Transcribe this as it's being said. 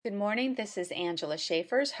Good morning, this is Angela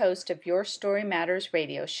Schaefers, host of Your Story Matters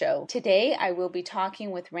radio show. Today I will be talking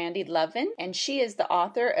with Randy Lovin, and she is the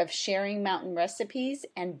author of Sharing Mountain Recipes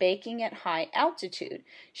and Baking at High Altitude.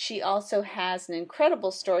 She also has an incredible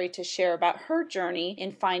story to share about her journey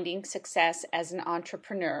in finding success as an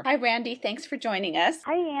entrepreneur. Hi Randy, thanks for joining us.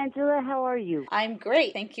 Hi Angela, how are you? I'm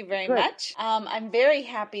great, thank you very much. I'm very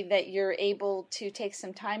happy that you're able to take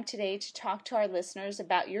some time today to talk to our listeners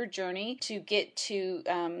about your journey to get to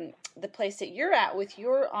the place that you're at with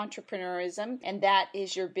your entrepreneurism, and that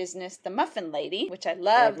is your business, The Muffin Lady, which I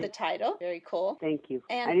love the title. Very cool. Thank you.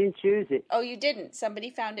 And I didn't choose it. Oh, you didn't? Somebody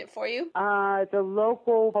found it for you? The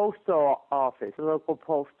local postal office, the local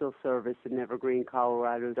postal service in Evergreen,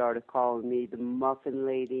 Colorado started calling me The Muffin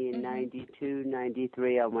Lady in 92,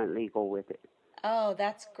 93. I went legal with it. Oh,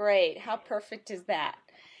 that's great. How perfect is that?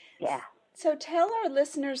 Yeah. So tell our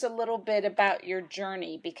listeners a little bit about your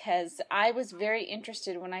journey, because I was very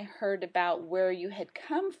interested when I heard about where you had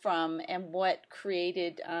come from and what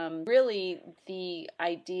created really the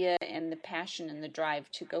idea and the passion and the drive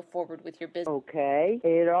to go forward with your business. Okay.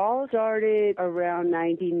 It all started around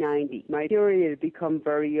 1990. My period had become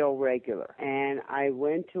very irregular, and I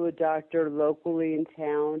went to a doctor locally in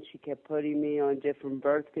town. She kept putting me on different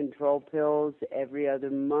birth control pills every other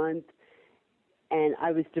month. And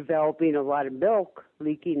I was developing a lot of milk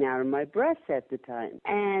leaking out of my breasts at the time.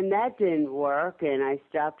 And that didn't work, and I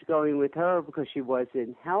stopped going with her because she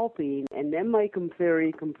wasn't helping. And then my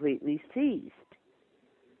period completely ceased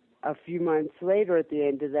a few months later at the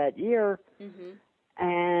end of that year.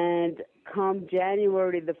 And come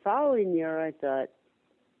January the following year, I thought,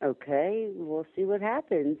 okay, we'll see what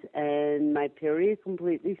happens. And my period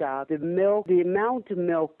completely stopped. The amount of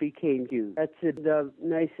milk became huge. That's the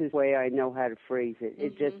nicest way I know how to phrase it.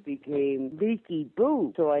 It just became leaky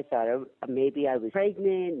boob. So I thought maybe I was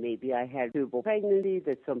pregnant, maybe I had tubal pregnancy,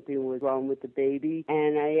 that something was wrong with the baby.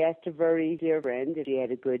 And I asked a very dear friend if she had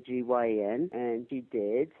a good GYN, and she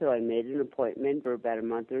did. So I made an appointment for about a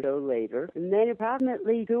month or so later. And then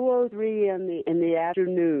approximately 2:03 in the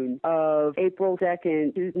afternoon of April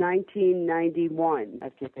 2nd, 1991. I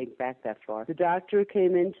have to think back that far. The doctor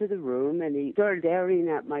came into the room and he started staring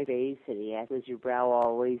at my face and he asked, "Was your brow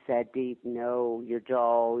always that deep?" "No." "Your jaw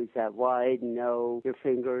always that wide?" "No." "Your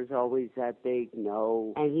fingers always that big?"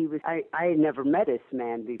 "No." And I had never met this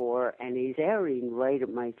man before, and he's staring right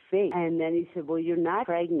at my face. And then he said, "Well, you're not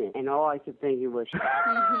pregnant." And all I could think was,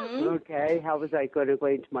 okay, how was I going to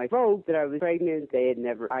explain to my folks that I was pregnant? They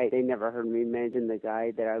never heard me mention the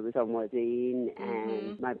guy that I was somewhat seeing,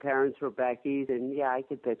 and my parents were back east, and yeah, I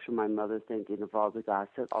could picture my mother thinking of all the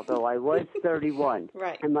gossip, although I was 31.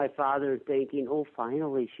 Right. And my father thinking, oh,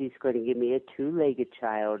 finally she's going to give me a two-legged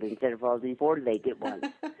child instead of all these four-legged ones.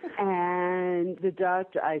 And the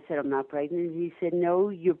doctor, I said, I'm not pregnant. He said, no,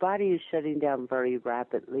 your body is shutting down very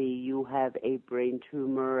rapidly. You have a brain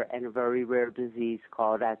tumor and a very rare disease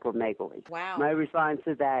called acromegaly. Wow. My response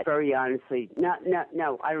to that, very honestly,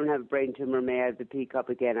 no, I don't have a brain tumor. May I have the pee cup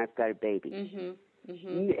again? I've got a baby.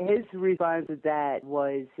 His response to that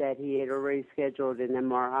was that he had already scheduled an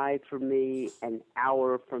MRI for me an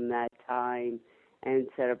hour from that time and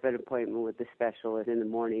set up an appointment with the specialist in the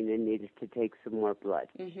morning and needed to take some more blood.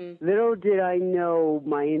 Little did I know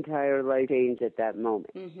my entire life changed at that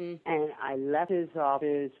moment. And I left his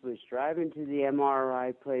office, was driving to the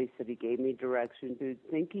MRI place that he gave me direction to,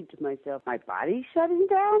 thinking to myself, my body's shutting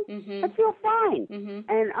down? I feel fine.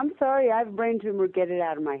 And I'm sorry, I have a brain tumor, get it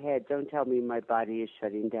out of my head. Don't tell me my body is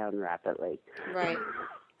shutting down rapidly.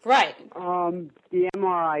 Right. The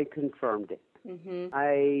MRI confirmed it.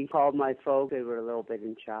 I called my folks. They were a little bit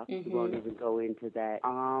in shock. We won't even go into that.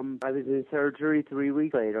 I was in surgery 3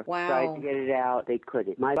 weeks later. Wow. Tried to get it out. They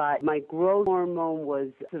couldn't. My growth hormone was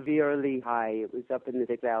severely high. It was up in the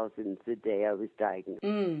 6,000s the day I was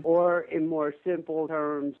diagnosed. Or in more simple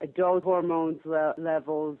terms, adult hormones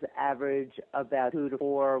levels average about 2 to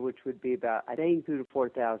 4, which would be about, I think, 2 to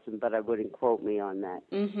 4,000, but I wouldn't quote me on that.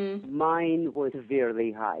 Mine was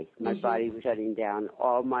severely high. My body was shutting down.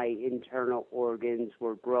 All my internal organs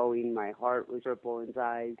were growing. My heart was triple in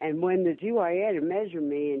size. And when the GYN measured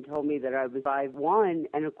me and told me that I was 5'1"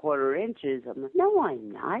 and a quarter inches, I'm like, no,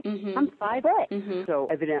 I'm not. I'm 5 foot. So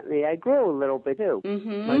evidently I grew a little bit too.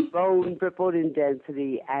 My bone tripled in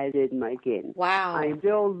density, as did my skin. Wow. I'm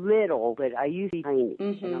still little, but I used to be tiny,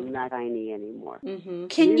 and I'm not tiny anymore.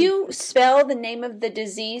 Can you spell the name of the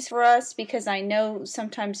disease for us? Because I know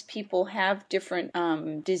sometimes people have different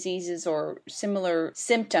diseases or similar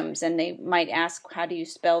symptoms, and they might might ask, how do you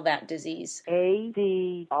spell that disease?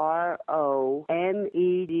 Adromedlia.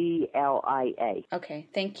 Okay,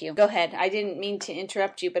 thank you. Go ahead. I didn't mean to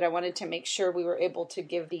interrupt you, but I wanted to make sure we were able to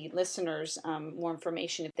give the listeners more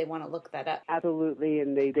information if they want to look that up. Absolutely,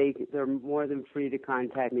 and they're more than free to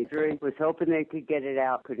contact me. I was hoping they could get it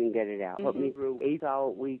out, couldn't get it out. Put me through 8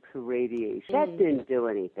 solid weeks of radiation. That didn't do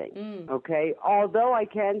anything, okay? Although I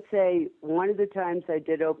can say one of the times I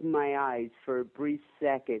did open my eyes for a brief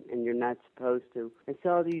second, and you're not supposed to, I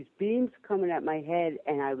saw these beams coming at my head,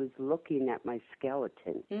 and I was looking at my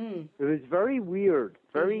skeleton. It was very weird,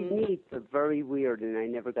 very neat, but very weird, and I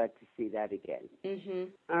never got to see that again.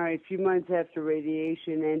 All right, a few months after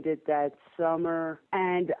radiation ended that summer,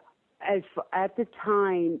 and at the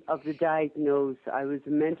time of the diagnosis, I was a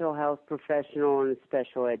mental health professional and a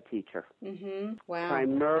special ed teacher. Wow.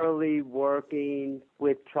 Primarily working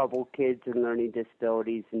with troubled kids and learning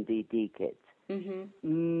disabilities and DD kids.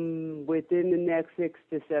 Within the next 6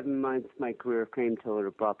 to 7 months, my career came to an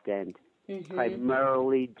abrupt end,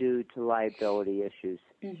 primarily due to liability issues.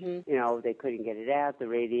 You know, they couldn't get it out. The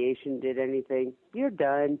radiation did anything. You're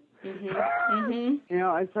done. You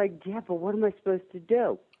know, it's like, yeah, but what am I supposed to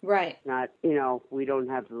do? Right. Not, you know, we don't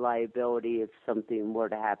have the liability if something were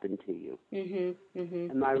to happen to you.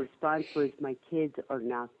 And my response was, my kids are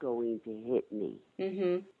not going to hit me.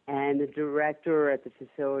 And the director at the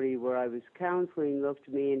facility where I was counseling looked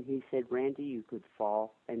at me and he said, Randy, you could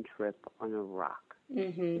fall and trip on a rock.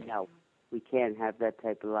 No, we can't have that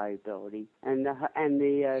type of liability. And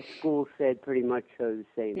the school said pretty much so the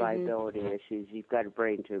same liability issues. You've got a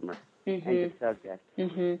brain tumor. And the subject.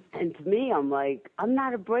 And to me, I'm like, I'm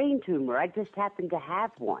not a brain tumor. I just happen to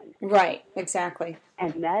have one. Right, exactly.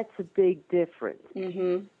 And that's a big difference.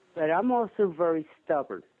 But I'm also very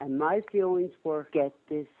stubborn. And my feelings were, get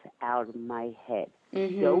this out of my head.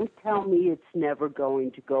 Don't tell me it's never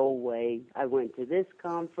going to go away. I went to this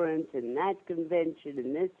conference and that convention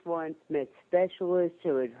and this one, met specialists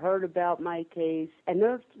who had heard about my case, and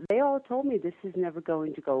they all told me this is never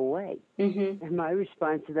going to go away. And my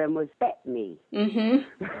response to them was, bet me.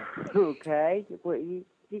 Okay? Well, you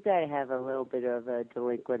got to have a little bit of a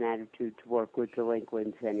delinquent attitude to work with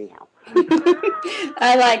delinquents anyhow.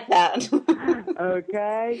 I like that.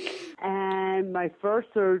 Okay? And my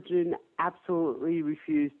first surgeon absolutely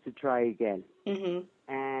refused to try again.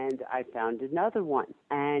 And I found another one.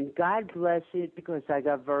 And God bless it, because I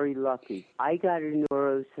got very lucky. I got a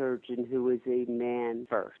neurosurgeon who was a man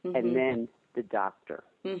first, and then the doctor.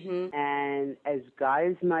 And as God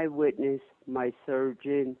is my witness, my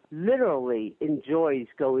surgeon literally enjoys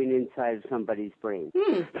going inside of somebody's brain.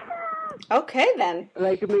 Okay, then.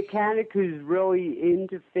 Like a mechanic who's really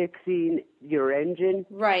into fixing your engine.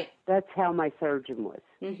 Right. That's how my surgeon was.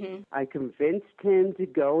 I convinced him to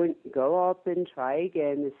go up and try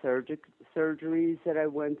again. The surgeries that I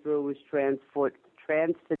went through was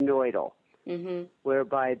transsphenoidal.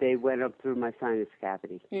 Whereby they went up through my sinus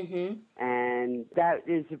cavity. And that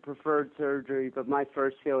is a preferred surgery, but my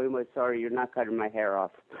first feeling was, sorry, you're not cutting my hair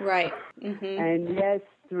off. Right. And yes,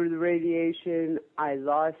 through the radiation, I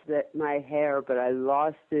lost my hair, but I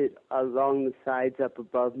lost it along the sides up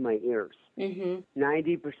above my ears.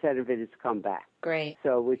 90% of it has come back. Great.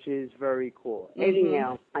 So, which is very cool.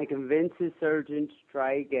 Anyhow, I convinced the surgeon to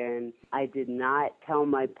try again. I did not tell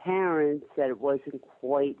my parents that it wasn't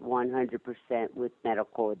quite 100% with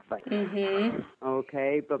medical advice.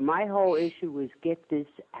 Okay, but my whole issue was get this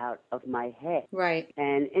out of my head. Right.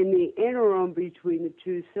 And in the interim between the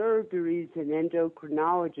two surgeries, an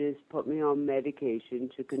endocrinologist put me on medication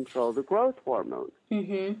to control the growth hormone,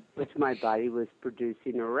 which my body was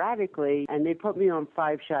producing erratically, and they put me on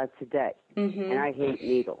 5 shots a day. And I hate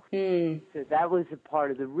needles. So that was a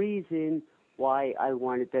part of the reason why I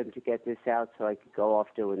wanted them to get this out so I could go off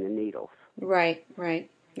doing the needles. Right, right.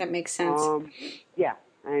 That makes sense. Yeah,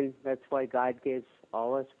 and that's why God gives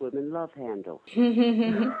all us women love handles.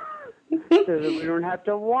 So that we don't have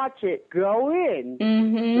to watch it go in,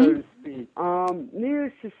 so to speak.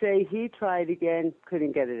 Needless to say, he tried again,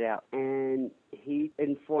 couldn't get it out. And he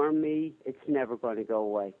informed me it's never going to go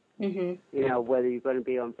away. You know, whether you're going to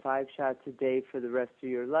be on 5 shots a day for the rest of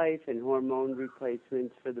your life and hormone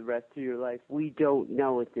replacements for the rest of your life, we don't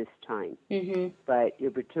know at this time. But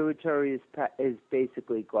your pituitary is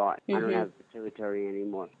basically gone. I don't have a pituitary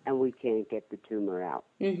anymore, and we can't get the tumor out.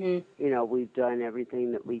 You know, we've done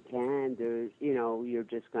everything that we can. There's, you know, you're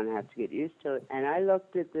just going to have to get used to it. And I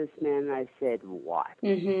looked at this man and I said, what?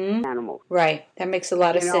 Animals. Right. That makes a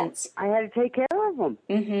lot of sense. I had to take care of of them.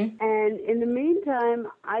 Mm-hmm. And in the meantime,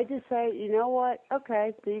 I decided, you know what?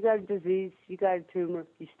 Okay, so you got a disease, you got a tumor,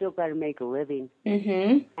 you still got to make a living.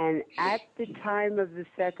 Mm-hmm. And at the time of the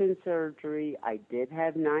second surgery, I did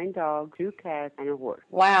have 9 dogs, 2 cats, and a horse.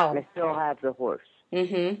 Wow. I still have the horse.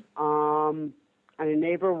 Mm-hmm. And a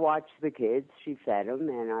neighbor watched the kids. She fed them,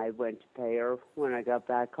 and I went to pay her when I got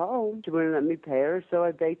back home. She wouldn't let me pay her, so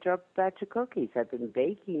I baked her up a batch of cookies. I've been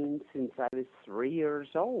baking since I was 3 years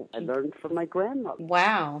old. I learned from my grandmother.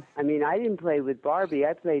 Wow. I mean, I didn't play with Barbie.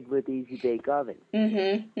 I played with Easy Bake Oven.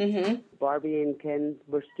 Mm-hmm. Mm-hmm. Barbie and Ken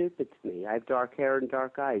were stupid to me. I have dark hair and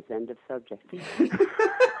dark eyes. End of subject.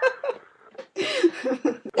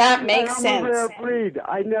 That makes I'm sense. a rare breed.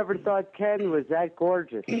 I never thought Ken was that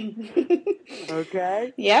gorgeous.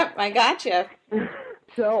 Okay? Yep, I gotcha.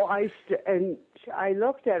 So I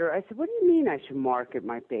looked at her. I said, "What do you mean I should market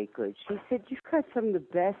my baked goods?" She said, "You've got some of the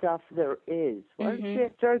best stuff there is. Why don't you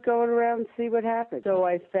start going around and see what happens?" So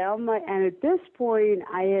I found and at this point,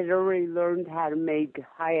 I had already learned how to make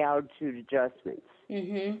high altitude adjustments.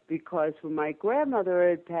 Mm-hmm. Because when my grandmother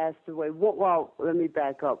had passed away, well, let me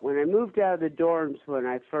back up. When I moved out of the dorms, when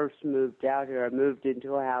I first moved out here, I moved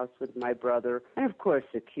into a house with my brother and, of course,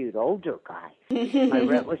 a cute older guy. My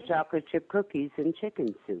rent was chocolate chip cookies and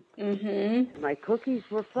chicken soup. Mm-hmm. My cookies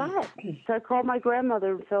were flat. So I called my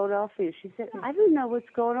grandmother in Philadelphia. She said, "I don't know what's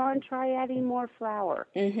going on. Try adding more flour."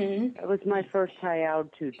 Mm-hmm. That was my first high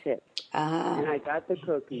altitude tip. Ah. And I got the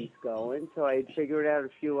cookies going, so I figured out a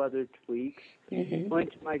few other tweaks. Mm-hmm.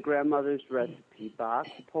 Went to my grandmother's recipe box,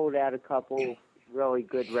 pulled out a couple really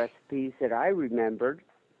good recipes that I remembered,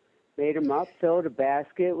 made them up, filled a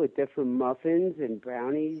basket with different muffins and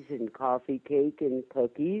brownies and coffee cake and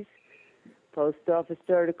cookies. Post office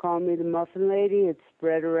started calling me the muffin lady. It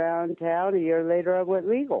spread around town. A year later, I went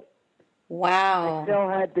legal. Wow. I still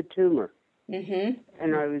had the tumor. Mm-hmm.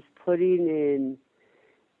 And I was putting in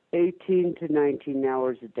 18 to 19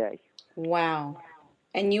 hours a day. Wow.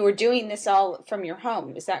 And you were doing this all from your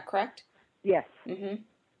home, is that correct? Yes. Mm-hmm.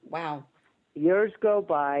 Wow. Years go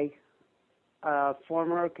by. A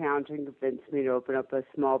former accountant convinced me to open up a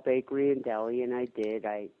small bakery and deli, and I did.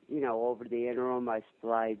 Over the interim, I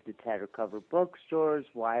supplied the Tatter Cover bookstores,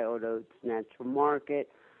 Wild Oats Natural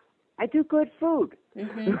Market. I do good food.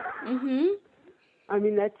 Mm-hmm. Mm-hmm. I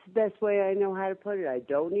mean, that's the best way I know how to put it. I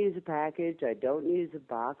don't use a package. I don't use a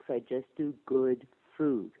box. I just do good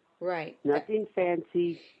food. Right. Nothing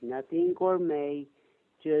fancy, nothing gourmet,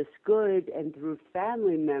 just good. And through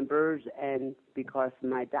family members and because of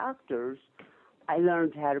my doctors, I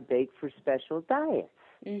learned how to bake for special diets.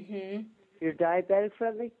 Mm-hmm. You're diabetic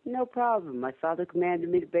friendly? No problem. My father commanded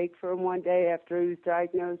me to bake for him one day after he was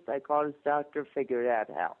diagnosed. I called his doctor, figured out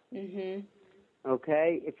how. Mm-hmm.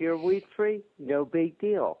 Okay? If you're wheat free, no big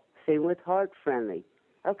deal. Same with heart friendly.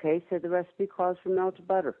 Okay, so the recipe calls for melted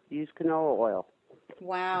butter. Use canola oil.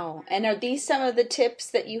 Wow. And are these some of the tips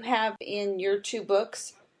that you have in your 2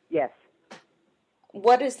 books? Yes.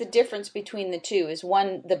 What is the difference between the 2? Is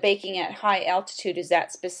one, the baking at high altitude, is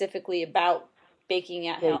that specifically about baking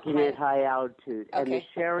at high altitude. Okay. And the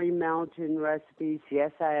Sherry Mountain recipes,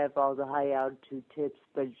 yes, I have all the high altitude tips,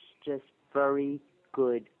 but it's just very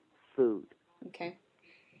good food. Okay.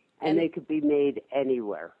 And they could be made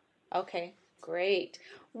anywhere. Okay, great.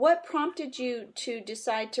 What prompted you to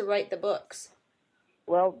decide to write the books?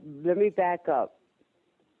 Well, let me back up.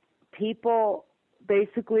 People,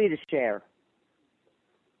 basically to share.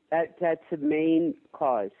 That's the main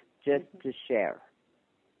cause, just to share.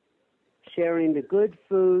 Sharing the good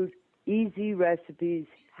food, easy recipes,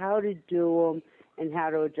 how to do them, and how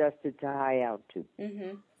to adjust it to high altitude.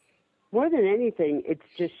 Mm-hmm. More than anything, it's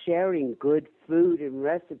just sharing good food and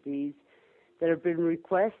recipes that have been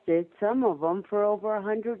requested, some of them for over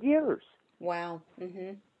 100 years. Wow.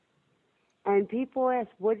 Mm-hmm. And people ask,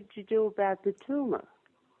 "What did you do about the tumor?"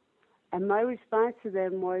 And my response to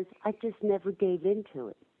them was, I just never gave into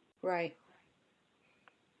it. Right.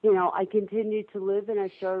 I continued to live, and I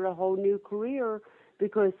started a whole new career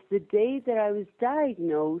because the day that I was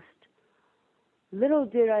diagnosed, little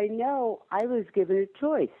did I know I was given a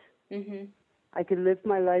choice. Mm-hmm. I could live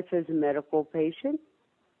my life as a medical patient,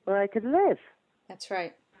 or I could live. That's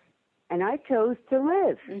right. And I chose to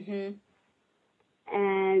live. Mm-hmm.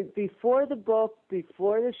 And before the book,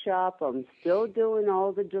 before the shop, I'm still doing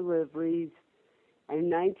all the deliveries. In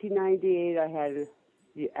 1998, I had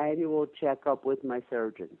the annual checkup with my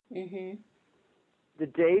surgeon. Mm-hmm. The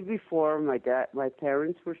day before, my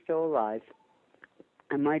parents were still alive,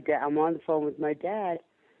 and I'm on the phone with my dad,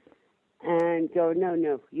 and go,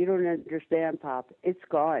 no, you don't understand, Pop. It's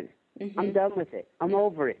gone. Mm-hmm. I'm done with it. I'm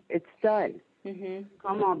over it. It's done.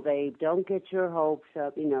 Come on, babe, don't get your hopes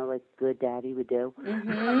up, like good daddy would do.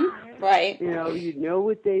 Right. You know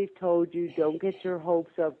what they've told you. Don't get your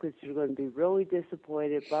hopes up because you're going to be really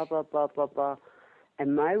disappointed, blah, blah, blah, blah, blah.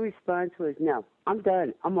 And my response was, no, I'm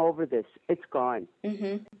done. I'm over this. It's gone.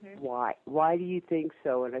 Why? Why do you think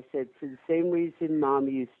so? And I said, for the same reason Mom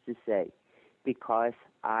used to say, because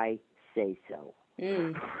I say so.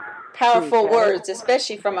 Powerful words,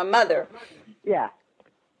 especially from a mother. Yeah.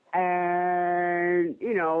 And,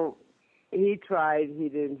 he tried. He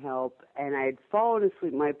didn't help. And I had fallen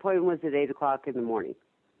asleep. My appointment was at 8 o'clock in the morning.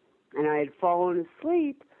 And I had fallen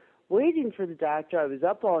asleep waiting for the doctor. I was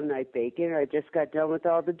up all night baking, and I just got done with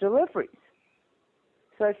all the deliveries.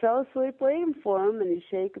 So I fell asleep waiting for him, and he's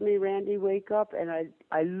shaking me, Randy, wake up. And I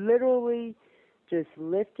literally just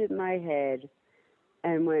lifted my head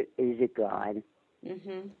and went, is it gone?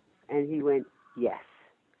 And he went, yes.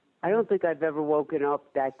 I don't think I've ever woken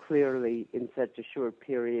up that clearly in such a short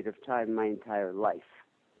period of time in my entire life.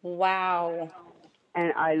 Wow.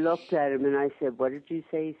 And I looked at him and I said, what did you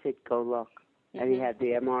say? He said, go look. And he had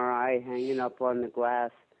the MRI hanging up on the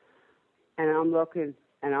glass. And I'm looking,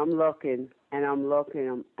 and I'm looking, and I'm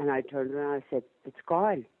looking. And I turned around and I said, it's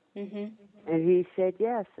gone. And he said,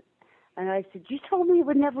 yes. And I said, you told me it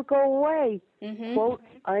would never go away. Quote,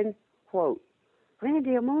 unquote.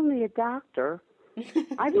 Randy, I'm only a doctor.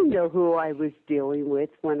 I didn't know who I was dealing with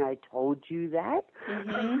when I told you that.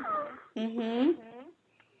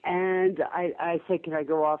 And I said, can I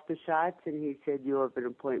go off the shots? And he said, you have an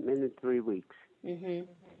appointment in 3 weeks.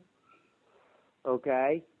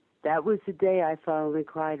 Okay? That was the day I finally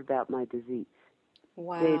cried about my disease.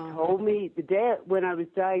 Wow. They told me, the day when I was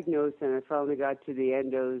diagnosed and I finally got to the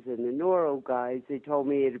endos and the neuro guys, they told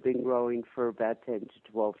me it had been growing for about 10 to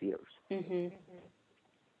 12 years.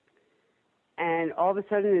 And all of a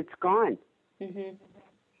sudden, it's gone.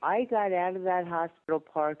 I got out of that hospital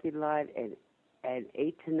parking lot, and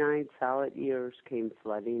 8 to 9 solid years came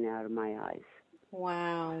flooding out of my eyes.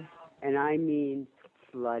 Wow. And I mean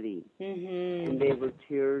flooding. And they were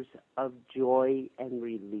tears of joy and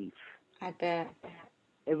relief. I bet.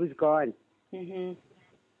 It was gone.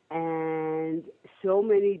 And so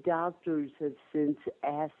many doctors have since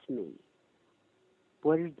asked me,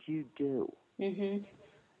 what did you do?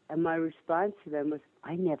 And my response to them was,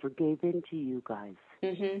 I never gave in to you guys.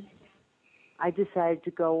 I decided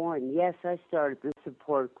to go on. Yes, I started the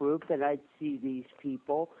support group, and I'd see these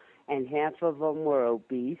people, and half of them were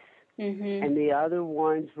obese, and the other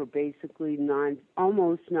ones were basically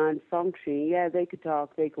almost non-functioning. Yeah, they could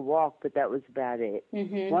talk, they could walk, but that was about it.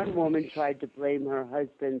 One woman tried to blame her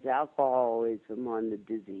husband's alcoholism on the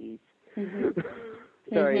disease.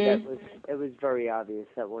 Sorry, it was very obvious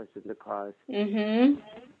that wasn't the cause. And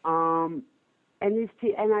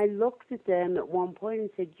I looked at them at one point and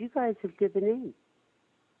said, you guys have given in.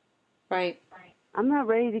 Right. I'm not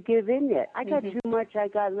ready to give in yet. I got too much I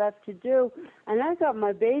got left to do, and I got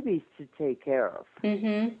my babies to take care of.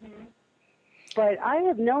 But I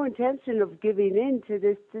have no intention of giving in to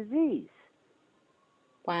this disease.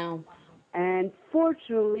 Wow. And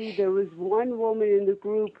fortunately, there was one woman in the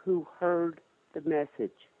group who heard the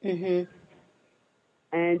message.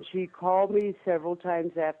 And she called me several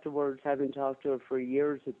times afterwards. I haven't talked to her for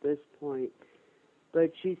years at this point.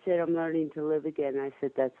 But she said, I'm learning to live again. I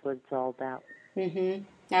said, that's what it's all about.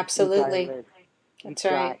 Absolutely. You gotta live. That's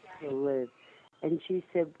You've right. got to live. And she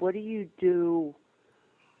said, what do you do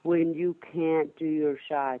when you can't do your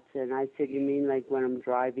shots? And I said, you mean like when I'm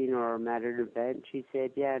driving or I'm at an event? She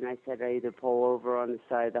said, yeah. And I said, I either pull over on the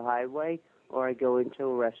side of the highway or I go into a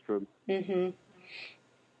restroom.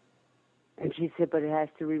 And she said, but it has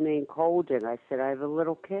to remain cold. And I said, I have a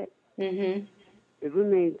little kit. It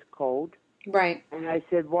remains cold. Right. And I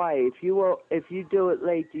said, why? If you do it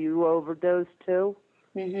late, do you overdose too?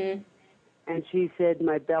 And she said,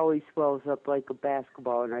 my belly swells up like a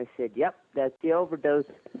basketball. And I said, yep, that's the overdose.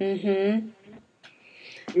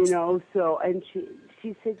 So, and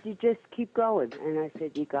she said, you just keep going. And I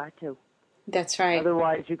said, you got to. That's right.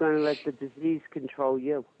 Otherwise, you're going to let the disease control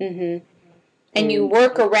you. And you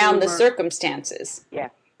work around the circumstances. Yeah.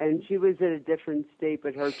 And she was in a different state,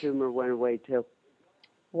 but her tumor went away too.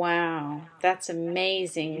 Wow. That's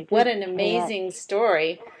amazing. What an amazing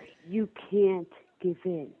story. You can't give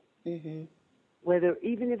in. Even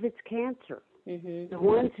if it's cancer. The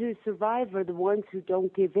ones who survive are the ones who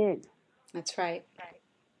don't give in. That's right.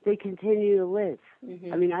 They continue to live.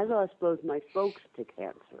 I mean, I lost both my folks to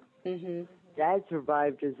cancer. Dad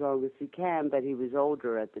survived as long as he can, but he was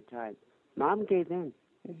older at the time. Mom gave in.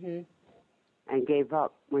 and gave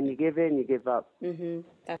up. When you give in, you give up. Mm-hmm.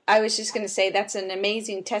 I was just going to say that's an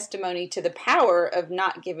amazing testimony to the power of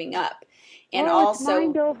not giving up. And well, also, it's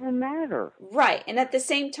mind over matter. Right. And at the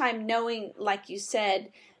same time, knowing, like you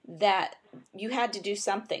said, that you had to do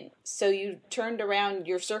something. So you turned around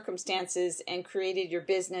your circumstances and created your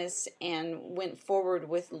business and went forward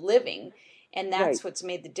with living. And that's Right. what's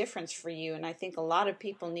made the difference for you. And I think a lot of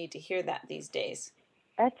people need to hear that these days.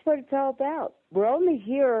 That's what it's all about. We're only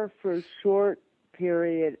here for a short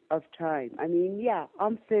period of time. I mean, yeah,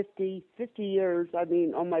 I'm 50 years. I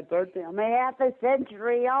mean, on my birthday, I'm a half a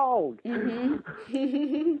century old.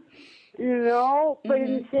 Mm-hmm. You know? But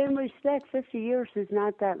in the same respect, 50 years is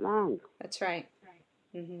not that long. That's right.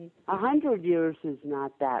 Mm-hmm. 100 years is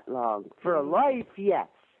not that long. For a life, yes.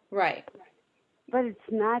 Right. But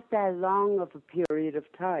it's not that long of a period of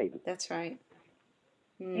time. That's right.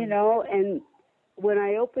 You know, and when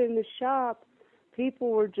I opened the shop,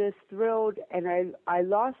 people were just thrilled, and I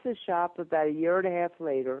lost the shop about a year and a half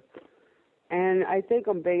later, and I think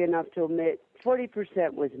I'm big enough to admit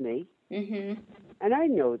 40% was me. Mm-hmm. And I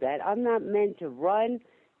know that. I'm not meant to run,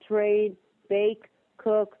 train, bake,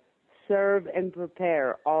 cook, serve, and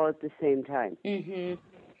prepare all at the same time. Mm-hmm.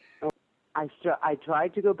 I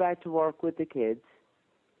tried to go back to work with the kids,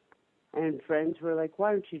 and friends were like,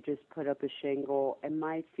 why don't you just put up a shingle? And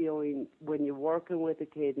my feeling, when you're working with a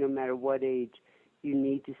kid, no matter what age, you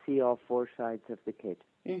need to see all four sides of the kid.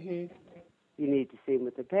 Mm-hmm. You need to see them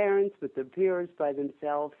with the parents, with their peers, by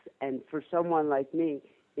themselves, and for someone like me,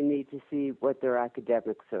 you need to see what their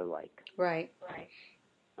academics are like. Right.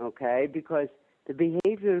 Okay? Because the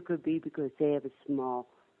behavior could be because they have a small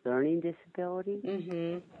learning disability,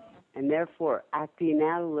 Mm-hmm. and therefore acting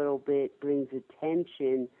out a little bit brings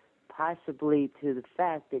attention possibly to the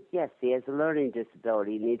fact that, yes, he has a learning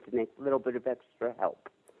disability. He needs a little bit of extra help.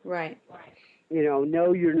 Right. You know,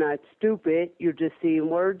 no, you're not stupid. You're just seeing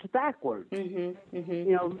words backwards. Mm-hmm. Mm-hmm.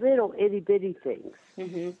 You know, little itty-bitty things.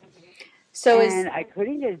 Mm-hmm. I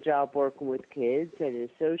couldn't get a job working with kids, and an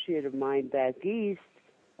associate of mine back east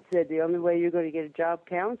said the only way you're going to get a job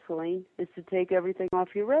counseling is to take everything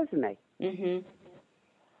off your resume. Mm-hmm.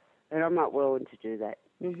 And I'm not willing to do that.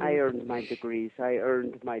 Mm-hmm. I earned my degrees. I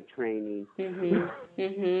earned my training. Mm-hmm.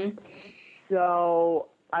 Mm-hmm. So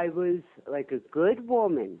I was like a good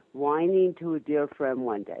woman whining to a dear friend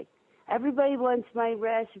one day. Everybody wants my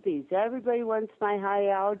recipes. Everybody wants my high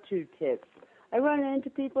altitude tips. I run into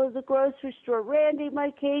people at the grocery store. Randy,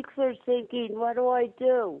 my cakes are sinking. What do I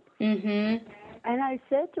do? Mm-hmm. And I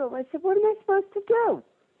said to him, I said, what am I supposed to do?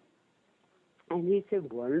 And he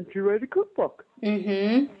said, why don't you write a cookbook?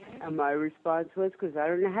 Mm-hmm. And my response was, because I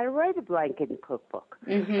don't know how to write a blanket cookbook.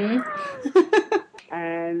 Mm-hmm.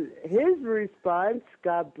 And his response,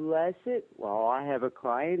 God bless it, well, I have a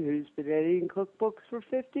client who's been editing cookbooks for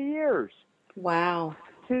 50 years. Wow.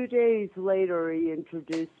 2 days later, he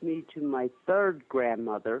introduced me to my third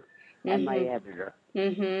grandmother and my editor.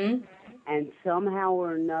 Mm-hmm. And somehow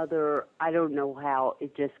or another, I don't know how,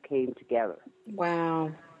 it just came together.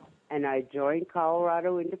 Wow. And I joined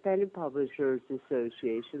Colorado Independent Publishers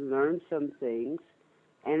Association, learned some things,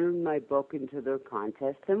 entered my book into their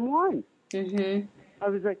contest, and won. Mm-hmm. I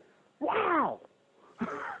was like, wow.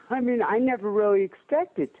 I mean, I never really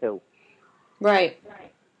expected to. Right.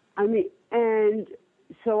 I mean, and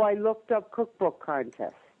so I looked up cookbook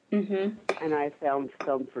contests. Mm-hmm. And I found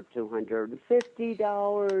some for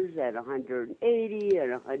 $250 and $180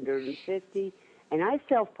 and $150. And I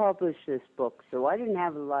self-published this book, so I didn't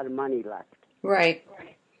have a lot of money left. Right.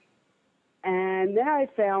 And then I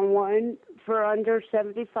found one for under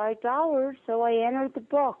 $75, so I entered the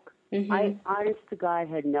book. Mm-hmm. I, honest to God,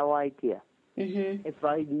 had no idea. Mm-hmm. If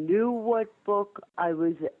I knew what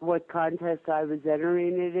contest I was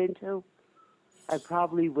entering it into, I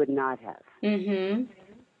probably would not have. Mm-hmm.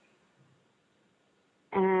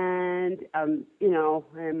 And, you know,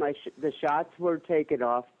 and the shots were taken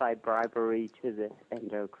off by bribery to the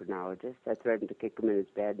endocrinologist. I threatened to kick him in his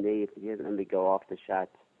bad knee if he didn't let me go off the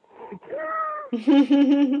shots.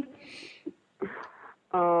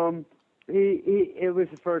 It was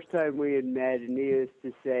the first time we had met, and needless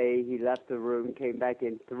to say, he left the room, came back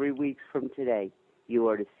in 3 weeks from today. You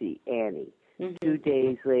are to see Annie. Mm-hmm. 2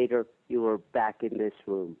 days later, you are back in this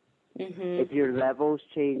room. Mm-hmm. If your levels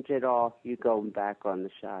change at all, you're going back on the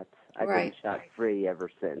shots. I've been shot-free ever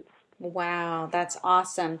since. Wow, that's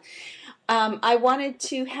awesome. I wanted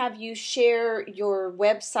to have you share your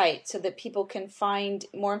website so that people can find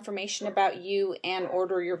more information about you and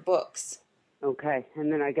order your books. Okay,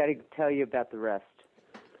 and then I got to tell you about the rest.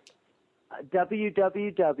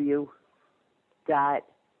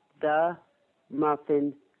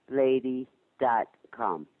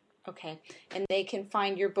 www.themuffinlady.com. Okay. And they can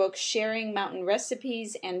find your book, Sharing Mountain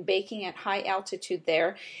Recipes and Baking at High Altitude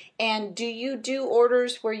there. And do you do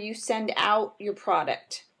orders where you send out your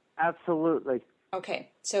product? Absolutely. Okay.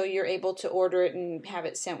 So you're able to order it and have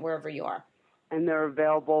it sent wherever you are. And they're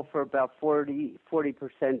available for about 40%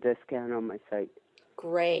 discount on my site.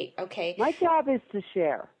 Great. Okay. My job is to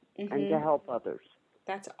share and to help others.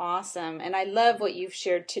 That's awesome. And I love what you've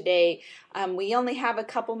shared today. We only have a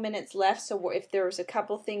couple minutes left, so if there's a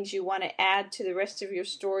couple things you want to add to the rest of your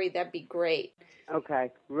story, that'd be great.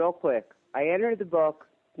 Okay, real quick. I entered the book.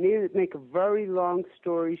 Needed to make a very long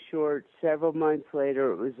story short. Several months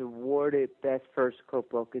later, it was awarded Best First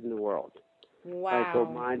Cookbook in the World. Wow. By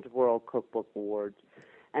Gourmand World Cookbook Awards.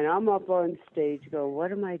 And I'm up on stage going,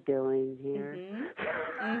 what am I doing here?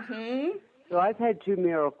 So I've had two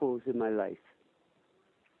miracles in my life.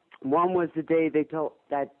 One was the day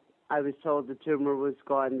that I was told the tumor was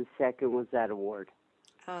gone. The second was that award.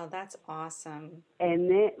 Oh, that's awesome.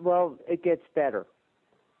 And then, well, it gets better.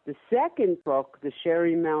 The second book, the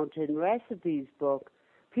Sharing Mountain Recipes book,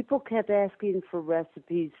 people kept asking for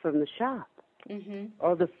recipes from the shop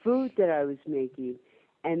or the food that I was making.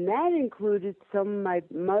 And that included some of my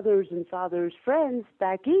mother's and father's friends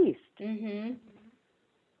back east.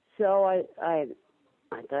 So I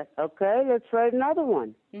thought, okay, let's write another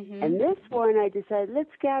one. And this one, I decided,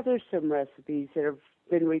 let's gather some recipes that have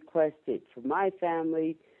been requested from my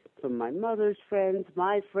family, from my mother's friends,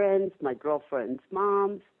 my girlfriend's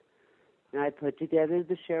moms. And I put together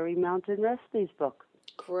the Sharing Mountain Recipes book.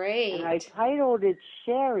 Great. And I titled it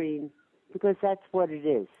Sharing because that's what it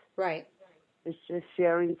is. Right. It's just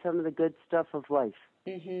sharing some of the good stuff of life.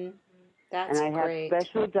 That's great. And I great. have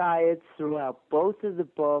special diets throughout both of the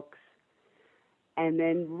books. And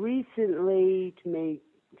then recently,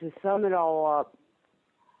 to sum it all up,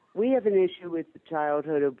 we have an issue with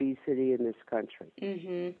childhood obesity in this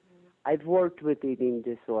country. I've worked with eating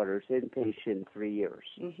disorders, inpatient 3 years.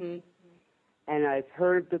 And I've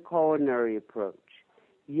heard the culinary approach.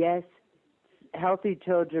 Yes, healthy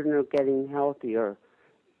children are getting healthier,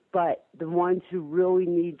 but the ones who really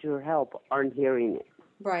need your help aren't hearing it.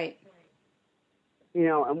 Right. You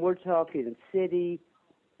know, and we're talking city,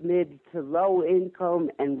 mid to low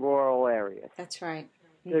income, and rural areas. That's right.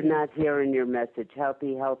 They're not hearing your message,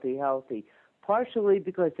 healthy, healthy, healthy. Partially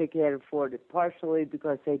because they can't afford it, partially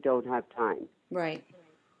because they don't have time. Right.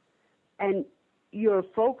 And you're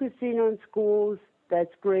focusing on schools,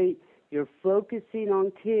 that's great. You're focusing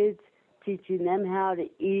on kids, teaching them how to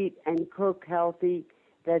eat and cook healthy,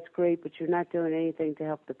 that's great, but you're not doing anything to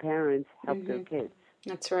help the parents help their kids.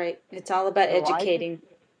 That's right. It's all about educating.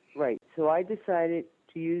 Right. So I decided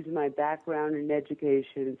to use my background in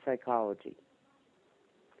education and psychology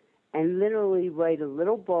and literally write a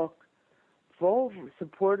little book full of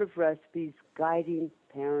supportive recipes guiding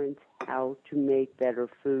parents how to make better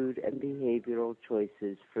food and behavioral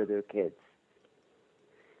choices for their kids.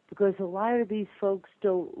 Because a lot of these folks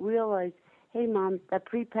don't realize, hey, Mom, that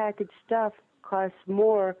prepackaged stuff costs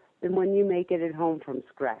more than when you make it at home from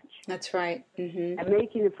scratch. That's right. And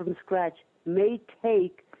making it from scratch may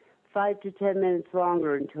take 5 to 10 minutes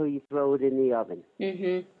longer until you throw it in the oven.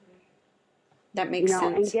 That makes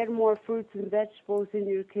sense. And getting more fruits and vegetables in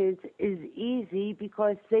your kids is easy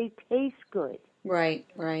because they taste good. Right,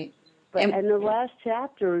 right. But and the last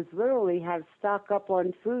chapter is literally how to stock up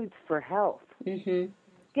on foods for health.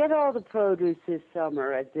 Get all the produce this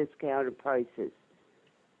summer at discounted prices.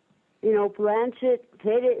 You know, blanch it,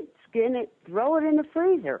 pit it, skin it, throw it in the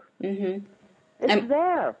freezer. It's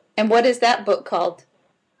there. And what is that book called?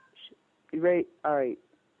 Right. All right.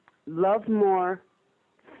 Love More,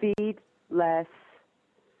 Feed Less,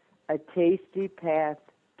 A Tasty Path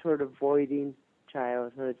Toward Avoiding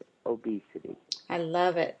Childhood Obesity. I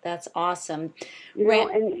love it. That's awesome. You know,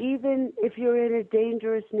 and even if you're in a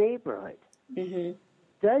dangerous neighborhood,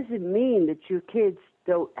 doesn't mean that your kids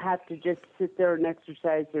don't have to just sit there and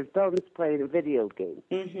exercise their thumbs playing a video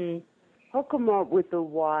game. Hook them up with a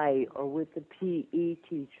Y or with a PE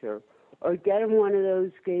teacher, or get them one of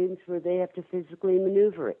those games where they have to physically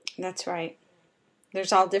maneuver it. That's right.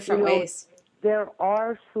 There's all different ways. There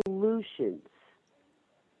are solutions,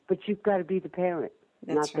 but you've got to be the parent,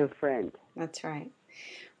 not their friend. That's right.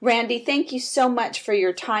 Randy, thank you so much for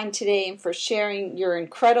your time today and for sharing your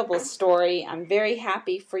incredible story. I'm very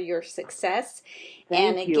happy for your success.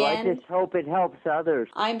 Thank you. I just hope it helps others.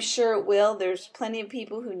 I'm sure it will. There's plenty of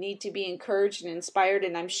people who need to be encouraged and inspired,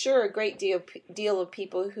 and I'm sure a great deal of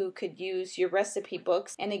people who could use your recipe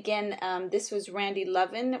books. And again, this was Randy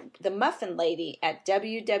Lovin, the Muffin Lady, at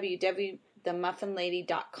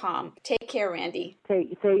www.themuffinlady.com. Take care, Randy.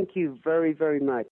 Thank you very, very much.